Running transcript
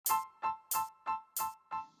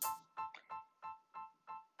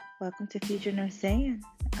Welcome to Future Nurse Zan.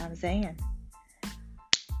 I'm Zan.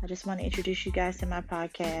 I just want to introduce you guys to my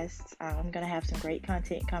podcast. I'm going to have some great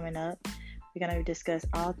content coming up. We're going to discuss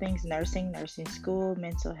all things nursing school,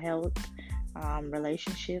 mental health,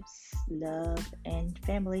 relationships, love, and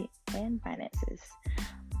family and finances.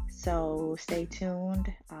 So stay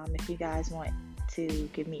tuned. If you guys want to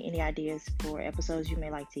give me any ideas for episodes you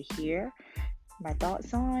may like to hear my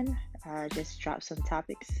thoughts on, just drop some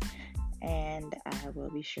topics and I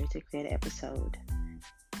will be sure to create an episode.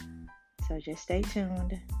 So just stay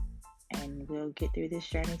tuned and we'll get through this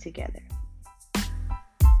journey together.